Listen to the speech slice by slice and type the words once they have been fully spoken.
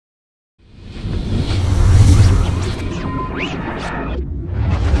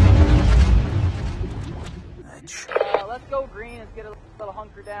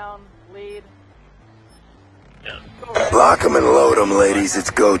hunker down, lead. Yeah. Lock 'em and load 'em, ladies.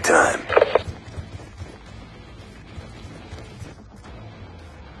 It's go time.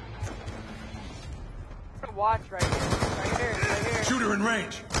 Watch right here. Right here. Right here. Shooter in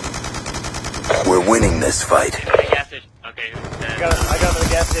range. We're winning this fight. Okay, gas station. Okay, I got him at the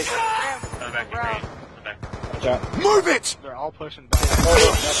gas station. Come back to green. Come back. Watch out. Move it! They're all pushing back.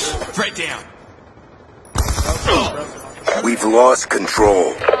 Straight down. We've lost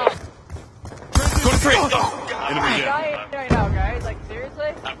control. Go to three. Enemy Die down. right now, guys. Like,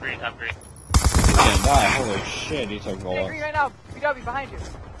 seriously? Top green, top green. He didn't die. Holy shit, he took Hey, bullets. green right now. BW behind you.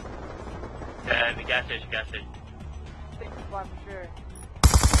 The gas station, gas station. Take this one for sure.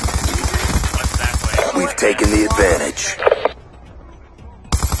 Watch back way. We've taken the advantage.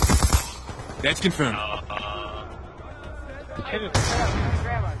 That's confirmed. Come to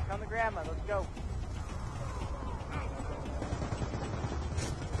grandma. Come to grandma. Let's go.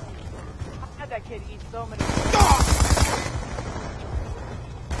 How did that kid eat so many?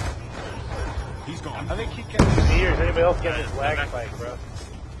 He's gone. I think he can see here. Is anybody else getting his lag spike, bro?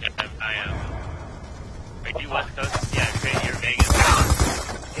 Yeah, I am. Are you West Coast? Yeah, great. You're Vegas.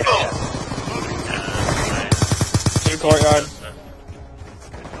 Two courtyard.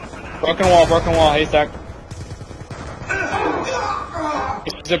 Broken wall, haystack.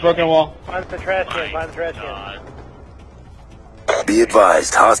 It's a broken wall. Find the trash can, find the trash can. Be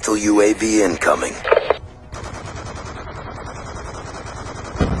advised, hostile UAV incoming.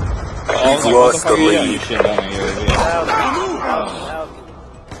 We've lost the lead.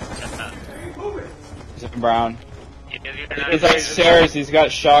 He's in brown. He's upstairs, he's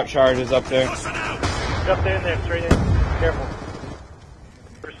got shock charges up there. He's up there in there, straight in. Careful.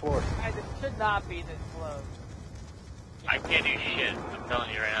 First floor. Guys, it should not be this close. I can't do shit. I'm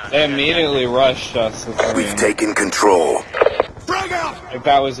telling you right now. They immediately rushed us with We've green. taken control. Frag out! Like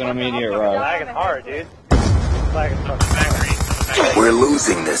that was an immediate rush. Lagging hard, dude. Lagging fucking Back hard. green. Back green. We're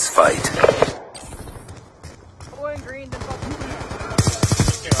losing this fight. Going green, then fucking.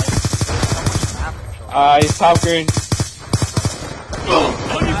 He's top green.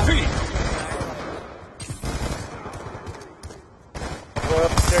 On your feet! Go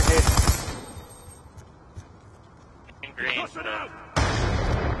up the staircase. Green.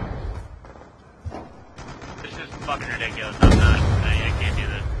 This is fucking ridiculous. I'm not. I can't do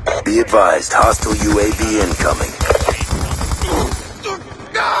this. Be advised, hostile UAV incoming.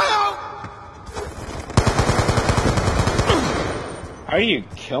 How do you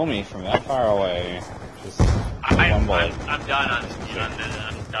kill me from that far away? Just I'm one bullet. done on this.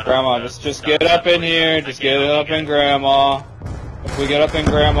 I'm done. Grandma, just get up in here. Just get up in Grandma. If we get up in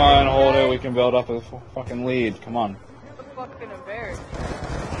Grandma and hold it, we can build up a fucking lead. Come on. You're fucking embarrassed.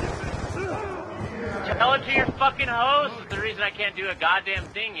 Tell it to your fucking host. It's the reason I can't do a goddamn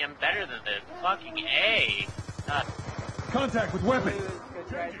thing. I'm better than this. Fucking A. Contact with weapon.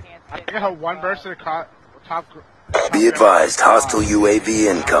 I got one burst to the top. Be advised, hostile UAV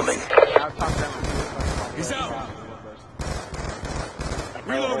incoming. He's out.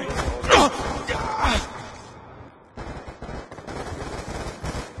 Reloading.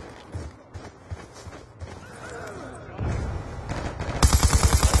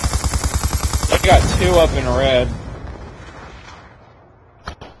 They got two up in red.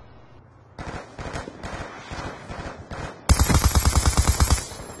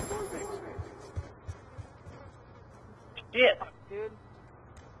 Shit. Dude.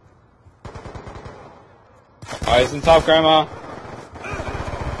 He's in top, Grandma.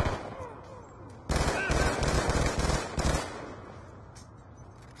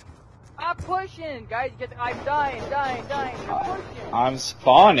 I'm pushing! Guys, I'm dying. You're pushing! I'm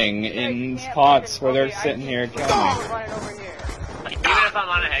spawning in Guys, you can't spots fucking- where okay, they're I sitting see here you killing me. running over here. Even if I'm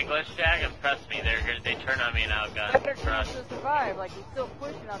on a head glitch tag, trust me, they turn on me and outgun. But they're trying Trust. to survive. Like, you're still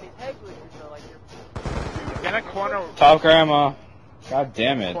pushing on these head glitches, though. Like, you're Get a corner. Top, Grandma. God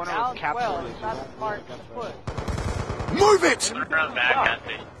damn it. Corner down with capsules. well. It's not smart to push. Move it! Turn around back, gas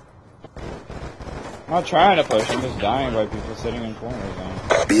station. I'm not trying to push, I'm just dying by people sitting in corners.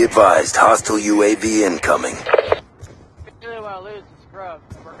 Man. Be advised, hostile UAV incoming. If you really want to lose the scrub,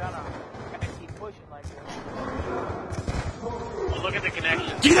 we're gonna keep pushing like this. Well, look at the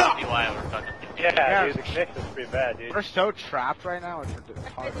connection. Get up! See why we're fucking. Yeah, dude, the connection's pretty bad, dude. We're so trapped right now. It's I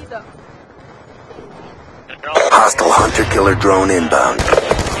hard. need the... They're all- Hostile hunter-killer drone inbound.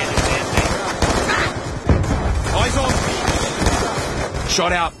 Eyes on!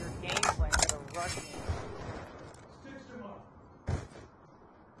 Shot out. game plan to rush me.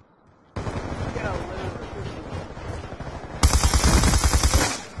 You're gonna lose.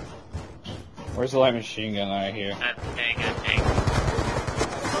 Where's the light machine gun that I hear? That's tank, that's tank.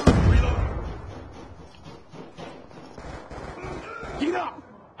 Get up!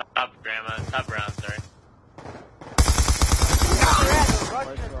 Top grandma, top brown, sorry. Where you're at, the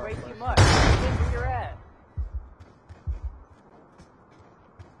Russian is way too much. Where you're at.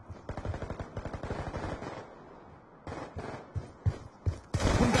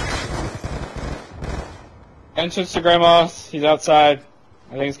 Entrance to Grandma's. He's outside.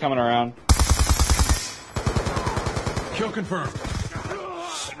 I think he's coming around. Kill confirmed.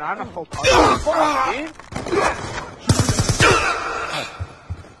 Not a full party.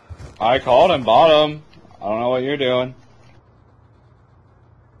 I called him, bottom. I don't know what you're doing.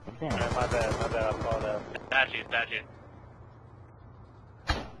 My bad, I called out. Statue.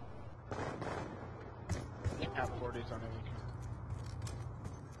 Have 40s on it.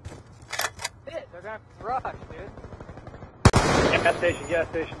 Shit, they're gonna rush, dude. Gas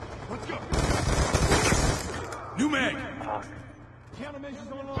station. Let's go. New mag.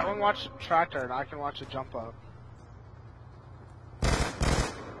 Someone watch the tractor and I can watch the jump up.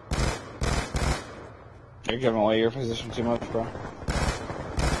 You're giving away your position too much, bro.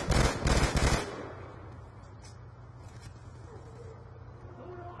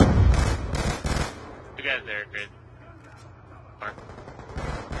 You guys there, Chris.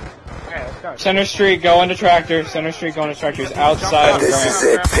 Okay, let's go. Center Street, go into tractor. Center Street, go into tractor. He's outside of This is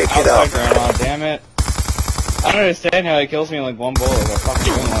Grandma. it. Pick it Outside up. Grandma, damn it. I don't understand how he kills me in like one bullet. Like, I fucking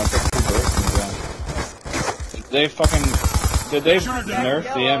doing when I put 2 bullets in the gun. They fucking... Did they nerf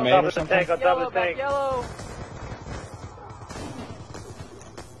the M8 or something? On top of the tank. Yellow.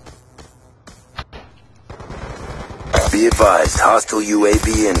 Be advised, hostile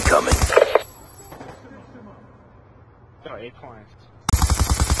UAV incoming. No, 8 points.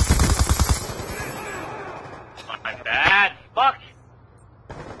 My bad. Fuck.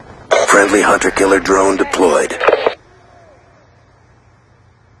 Friendly hunter-killer drone deployed. Not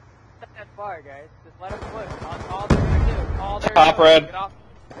that far, guys. Just let them push. All they're gonna do. All they're Top doing. red.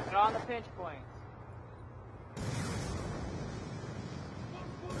 Get on the pinch point.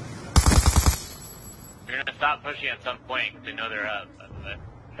 You're gonna stop pushing at some point because they know they're up.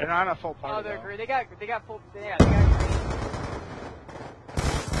 They're not a full party. Oh, they're though. green. They got full. Yeah, they got green.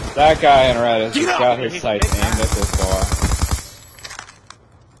 That guy in red has just got his sights aimed at this bar.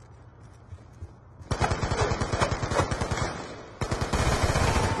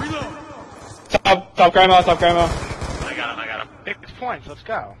 Top grandma. I got him. 6 points, let's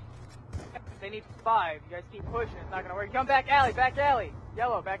go. They need 5. You guys keep pushing. It's not gonna work. Come back alley.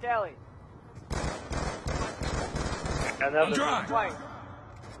 Yellow, back alley. I'm dry. White.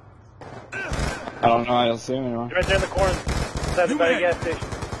 I don't know how you'll see him anymore. Right there in the corner. Beside the gas station.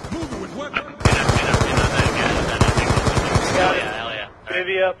 Moving with weapon. Got it. Hell yeah.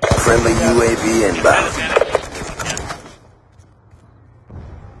 UAV up. Friendly UAV inbound.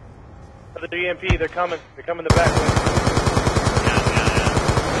 The EMP, they're coming. They're coming the back way.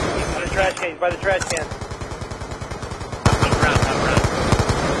 By the trash can.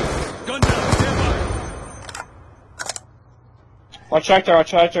 Gun down. Stand by. Watch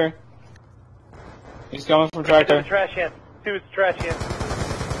tractor. He's coming from The tractor. trash can. 2 is the trash can.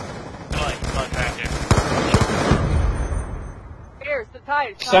 Here, it's the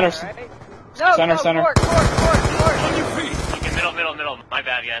tide. It's Center. time, right? No, Center. Court. On your feet. Okay, middle. My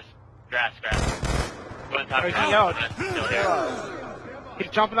bad, guys. Grass. Go on top. He's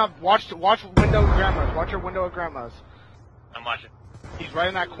jumping up. Watch window of Grandma's. Watch your window of Grandma's. I'm watching. He's right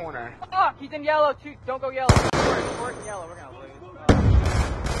in that corner. Oh, he's in yellow too. Don't go yellow. Court and yellow. We're gonna lose.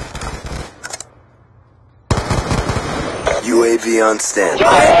 UAV on standby.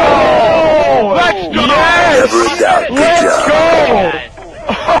 Oh! Let's go! Never a doubt. Good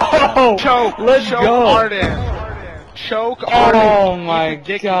job. Choke! Let's choke go. Arden! Choke Arden! Oh my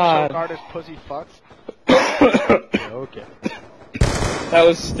Dick god. Choke Arden pussy fucks. Okay. That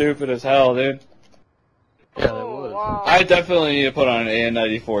was stupid as hell, dude. Yeah, that was. Wow. I definitely need to put on an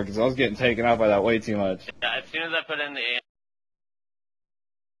AN94 because I was getting taken out by that way too much. Yeah, as soon as I put in the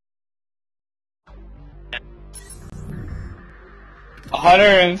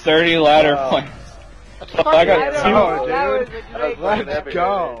 130 ladder points. Let's I got fucking two. go, That was dude. a great Let's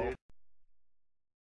go.